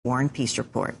War and Peace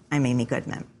Report. I'm Amy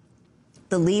Goodman.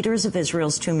 The leaders of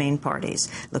Israel's two main parties,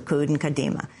 Likud and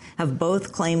Kadima, have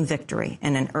both claimed victory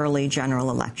in an early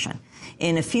general election.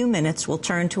 In a few minutes, we'll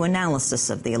turn to analysis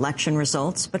of the election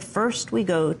results, but first we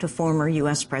go to former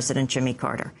U.S. President Jimmy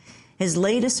Carter. His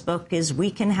latest book is We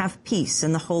Can Have Peace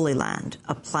in the Holy Land,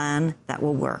 a plan that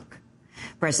will work.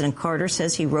 President Carter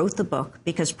says he wrote the book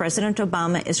because President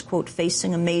Obama is, quote,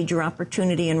 facing a major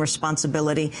opportunity and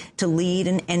responsibility to lead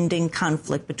in ending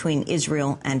conflict between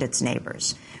Israel and its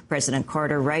neighbors. President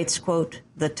Carter writes, quote,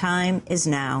 the time is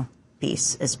now.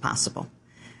 Peace is possible.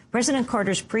 President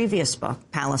Carter's previous book,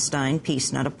 Palestine,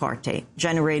 Peace, Not Apartheid,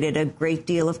 generated a great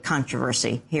deal of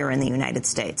controversy here in the United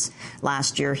States.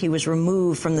 Last year, he was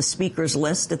removed from the speaker's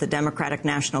list at the Democratic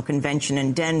National Convention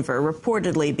in Denver,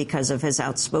 reportedly because of his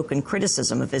outspoken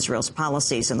criticism of Israel's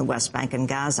policies in the West Bank and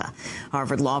Gaza.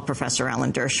 Harvard law professor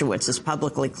Alan Dershowitz has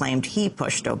publicly claimed he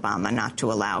pushed Obama not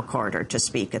to allow Carter to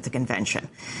speak at the convention.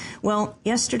 Well,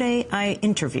 yesterday I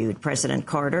interviewed President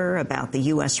Carter about the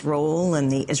U.S. role in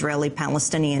the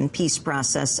Israeli-Palestinian peace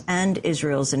process and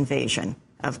Israel's invasion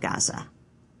of Gaza.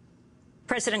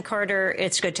 President Carter,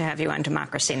 it's good to have you on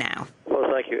Democracy Now! Well,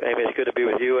 thank you, Amy. It's good to be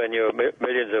with you and your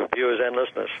millions of viewers and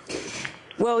listeners.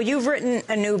 Well, you've written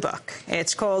a new book.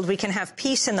 It's called We Can Have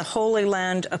Peace in the Holy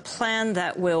Land, a plan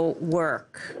that will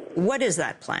work. What is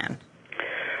that plan?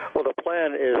 Well, the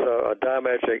plan is a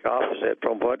diametric opposite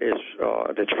from what is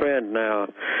the trend now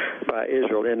by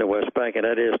Israel in the West Bank, and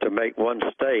that is to make one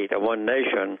state, one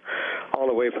nation, all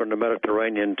the way from the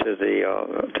Mediterranean to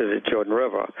the Jordan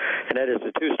River. And that is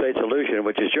the two-state solution,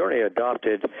 which is generally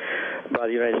adopted by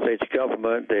the United States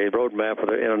government, the roadmap for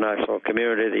the international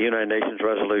community, the United Nations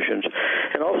resolutions,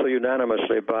 and also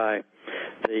unanimously by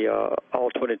the all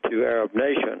 22 Arab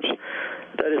nations.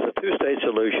 That is a two-state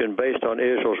solution based on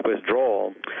Israel's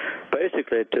withdrawal,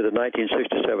 basically to the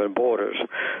 1967 borders,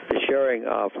 the sharing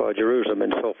of Jerusalem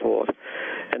and so forth.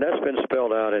 And that's been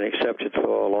spelled out and accepted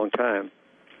for a long time.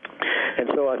 And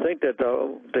so I think that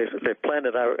the plan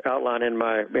that I outline in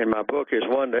my book is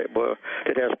one that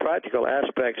has practical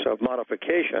aspects of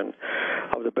modification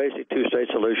of the basic two-state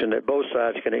solution that both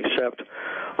sides can accept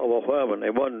overwhelmingly.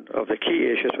 One of the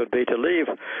key issues would be to leave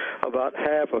about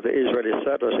half of the Israeli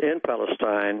settlers in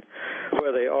Palestine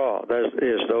where they are, that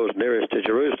is those nearest to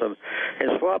Jerusalem,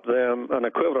 and swap them an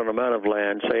equivalent amount of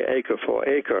land, say acre for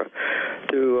acre,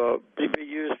 to be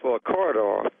used for a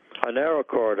corridor, a narrow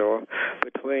corridor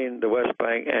between the West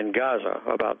Bank and Gaza,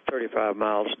 about 35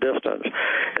 miles distance.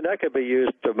 And that could be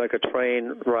used to make a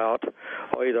train route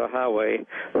or either a highway,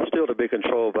 still to be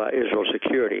controlled by Israel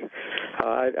security.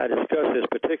 I discussed this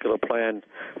particular plan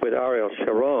with Ariel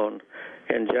Sharon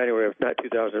in January of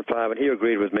 2005, and he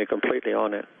agreed with me completely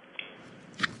on it.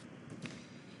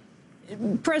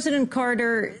 President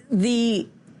Carter, the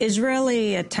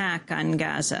Israeli attack on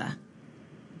Gaza,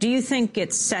 do you think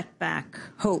it set back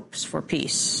hopes for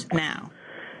peace now?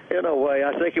 In a way,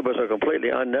 I think it was a completely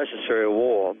unnecessary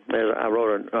war. I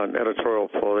wrote an editorial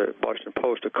for the Washington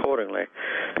Post accordingly,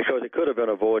 because it could have been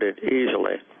avoided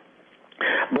easily.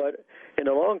 But in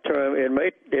the long term,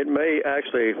 it may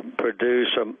actually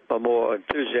produce a more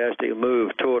enthusiastic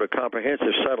move toward a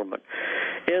comprehensive settlement.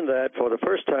 In that, for the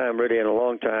first time really in a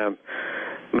long time,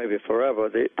 maybe forever,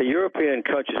 the European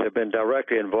countries have been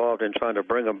directly involved in trying to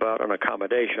bring about an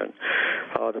accommodation.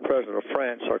 The President of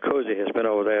France, Sarkozy, has been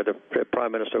over there. The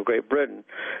Prime Minister of Great Britain,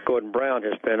 Gordon Brown,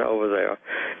 has been over there.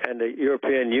 And the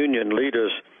European Union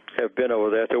leaders have been over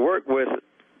there to work with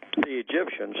the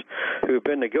Egyptians, who have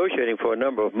been negotiating for a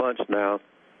number of months now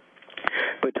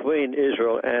between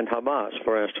Israel and Hamas,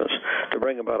 for instance, to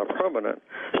bring about a permanent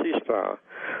ceasefire.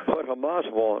 What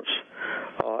Hamas wants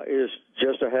is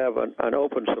just to have an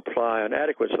open supply, an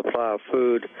adequate supply of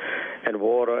food and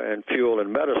water and fuel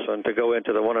and medicine to go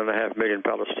into the 1.5 million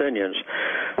Palestinians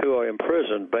who are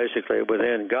imprisoned basically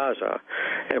within Gaza.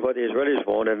 And what the Israelis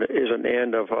want is an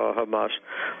end of Hamas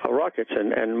rockets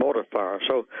and mortar fire.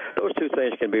 So those two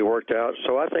things can be worked out.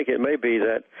 So I think it may be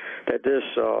that this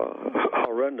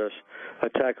horrendous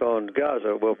attack on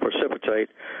Gaza will precipitate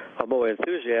a more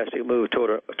enthusiastic move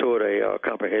toward a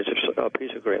comprehensive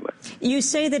peace agreement. You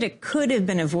say that it could have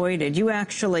been avoided. You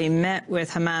actually met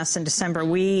with Hamas in December.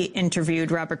 We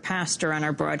interviewed Robert Pastor on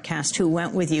our broadcast, who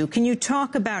went with you. Can you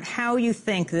talk about how you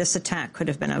think this attack could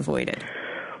have been avoided?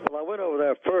 Well, I went over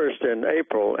there first in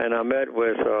April, and I met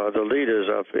with the leaders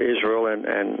of Israel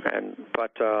and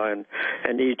Fatah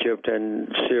and Egypt and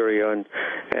Syria and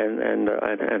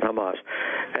Hamas.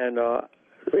 And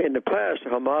in the past,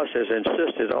 Hamas has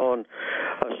insisted on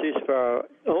a ceasefire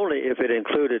only if it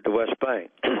included the West Bank.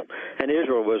 and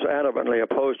Israel was adamantly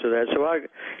opposed to that. So I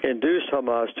induced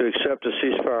Hamas to accept a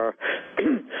ceasefire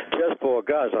just for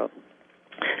Gaza.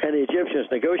 And the Egyptians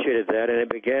negotiated that, and it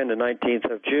began the 19th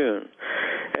of June,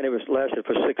 and it was lasted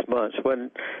for 6 months.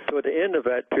 When toward the end of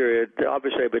that period,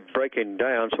 obviously it was breaking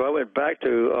down, so I went back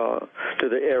to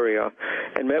the area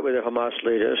and met with the Hamas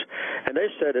leaders, and they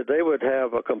said that they would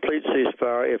have a complete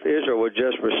ceasefire if Israel would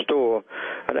just restore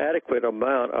an adequate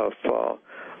amount of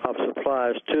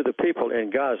supplies to the people in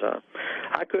Gaza.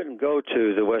 I couldn't go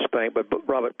to the West Bank, but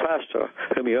Robert Pastor,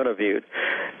 whom you interviewed,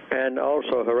 and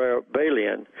also Herrera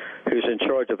Balian, who's in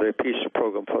charge of the peace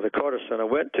program for the Carter Center,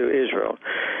 went to Israel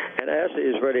and asked the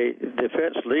Israeli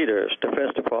Defense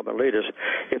Department leaders,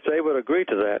 if they would agree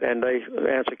to that. And the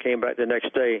answer came back the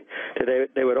next day that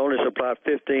they would only supply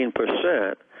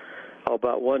 15%,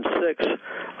 about 1/6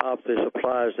 of the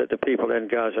supplies that the people in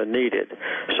Gaza needed.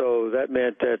 So that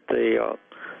meant that the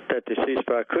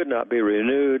ceasefire could not be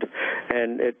renewed,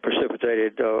 and it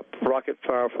precipitated rocket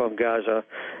fire from Gaza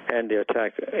and the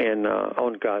attack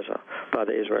on Gaza by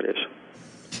the Israelis.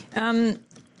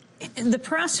 The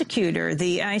prosecutor,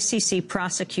 the ICC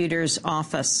prosecutor's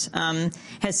office,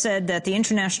 has said that the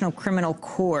International Criminal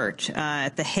Court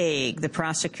at The Hague, the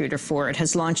prosecutor for it,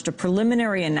 has launched a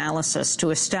preliminary analysis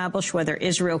to establish whether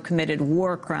Israel committed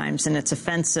war crimes in its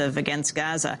offensive against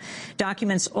Gaza.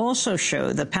 Documents also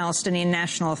show the Palestinian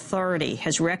National Authority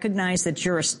has recognized the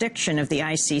jurisdiction of the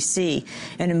ICC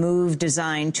in a move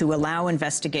designed to allow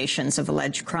investigations of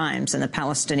alleged crimes in the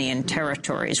Palestinian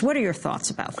territories. What are your thoughts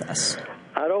about this?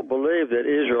 I don't believe that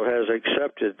Israel has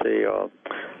accepted the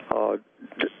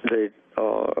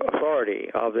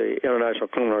authority of the International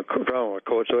Criminal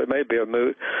Court, so it may be a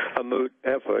moot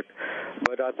effort.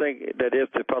 But I think that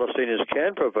if the Palestinians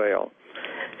can prevail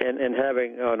in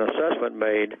having an assessment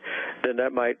made, then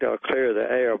that might clear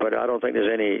the air. But I don't think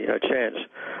there's any chance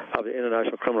of the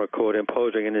International Criminal Court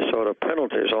imposing any sort of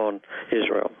penalties on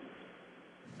Israel.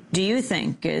 Do you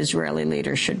think Israeli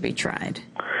leaders should be tried?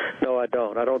 No, I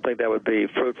don't. I don't think that would be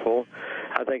fruitful.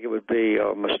 I think it would be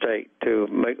a mistake to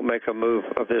make a move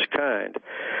of this kind.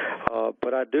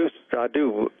 But I do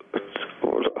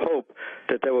hope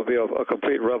that there will be a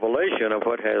complete revelation of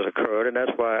what has occurred, and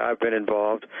that's why I've been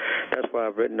involved. That's why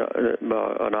I've written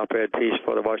an op-ed piece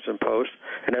for the Washington Post,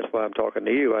 and that's why I'm talking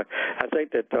to you. I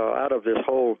think that out of this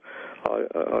whole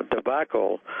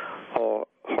debacle or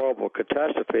horrible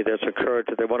catastrophe that's occurred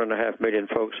to the 1.5 million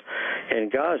folks in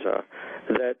Gaza,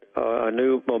 that a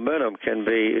new momentum can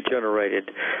be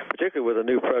generated, particularly with a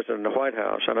new president in the White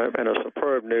House and a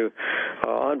superb new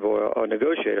envoy or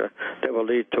negotiator that will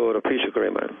lead toward a peace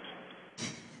agreement.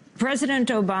 President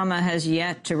Obama has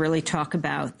yet to really talk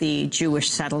about the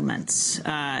Jewish settlements.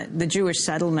 The Jewish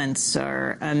settlements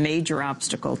are a major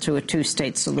obstacle to a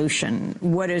two-state solution.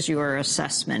 What is your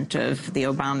assessment of the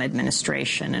Obama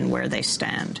administration and where they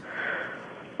stand?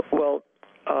 Well,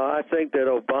 I think that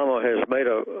Obama has made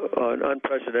an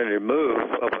unprecedented move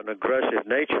of an aggressive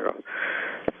nature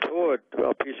toward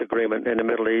a peace agreement in the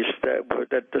Middle East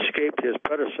that escaped his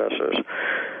predecessors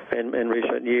in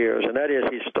recent years, and that is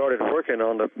he started working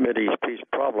on the Mideast peace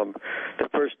problem the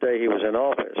first day he was in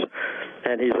office,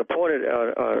 and he's appointed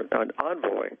an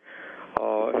envoy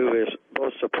who is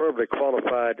both superbly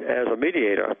qualified as a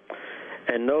mediator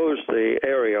and knows the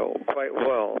area quite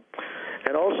well,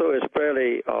 and also is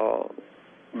fairly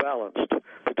balanced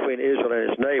between Israel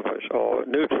and its neighbors, or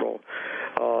neutral,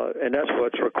 and that's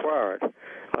what's required.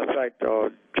 In fact,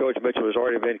 George Mitchell has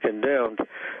already been condemned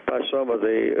by some of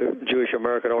the Jewish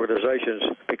American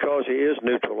organizations because he is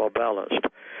neutral or balanced,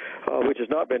 which has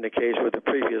not been the case with the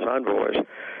previous envoys.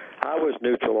 I was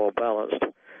neutral or balanced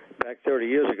back 30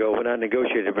 years ago when I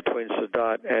negotiated between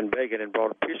Sadat and Begin and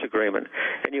brought a peace agreement.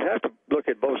 And you have to look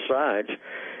at both sides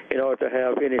in order to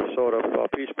have any sort of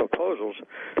peace proposals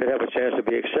that have a chance to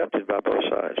be accepted by both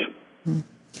sides.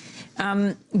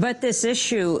 But this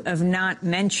issue of not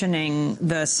mentioning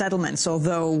the settlements,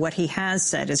 although what he has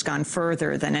said has gone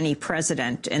further than any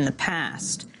president in the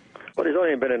past. Well, he's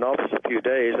only been in office a few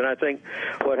days, and I think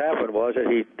what happened was that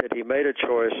he made a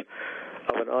choice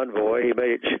of an envoy. He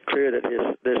made it clear that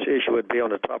this issue would be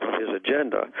on the top of his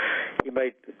agenda. He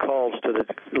made calls to the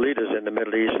leaders in the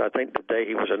Middle East, I think the day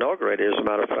he was inaugurated, as a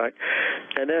matter of fact.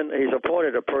 And then he's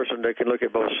appointed a person that can look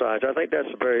at both sides. I think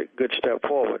that's a very good step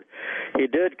forward. He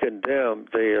did condemn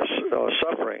the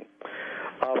suffering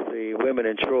of the women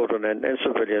and children and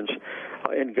civilians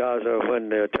in Gaza when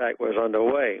the attack was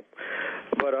underway.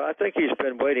 But I think he's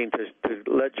been waiting to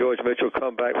let George Mitchell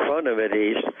come back from the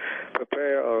Mideast,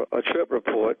 prepare a trip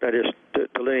report that is to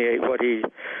delineate what he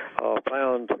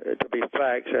found to be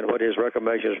facts and what his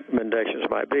recommendations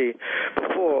might be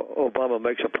before Obama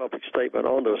makes a public statement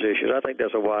on those issues. I think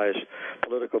that's a wise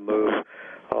political move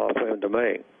for him to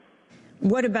make.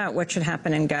 What about what should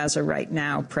happen in Gaza right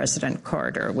now, President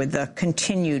Carter, with the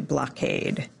continued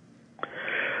blockade?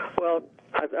 Well,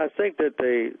 I think that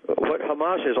what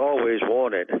Hamas has always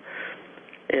wanted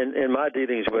in my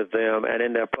dealings with them and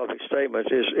in their public statements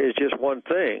is just one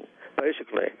thing,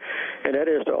 basically, and that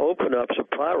is to open up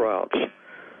supply routes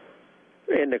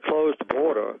in the closed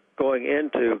border going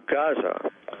into Gaza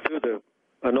through the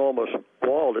enormous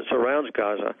wall that surrounds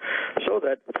Gaza so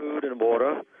that food and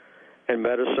water and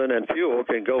medicine and fuel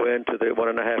can go into the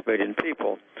 1.5 million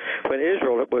people. When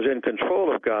Israel was in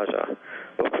control of Gaza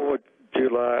before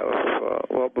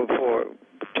before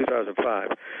 2005,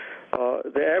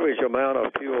 the average amount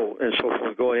of fuel and so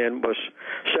forth going in was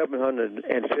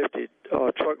 750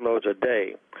 truckloads a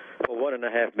day for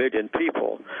 1.5 million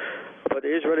people. But the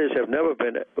Israelis have never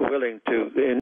been willing to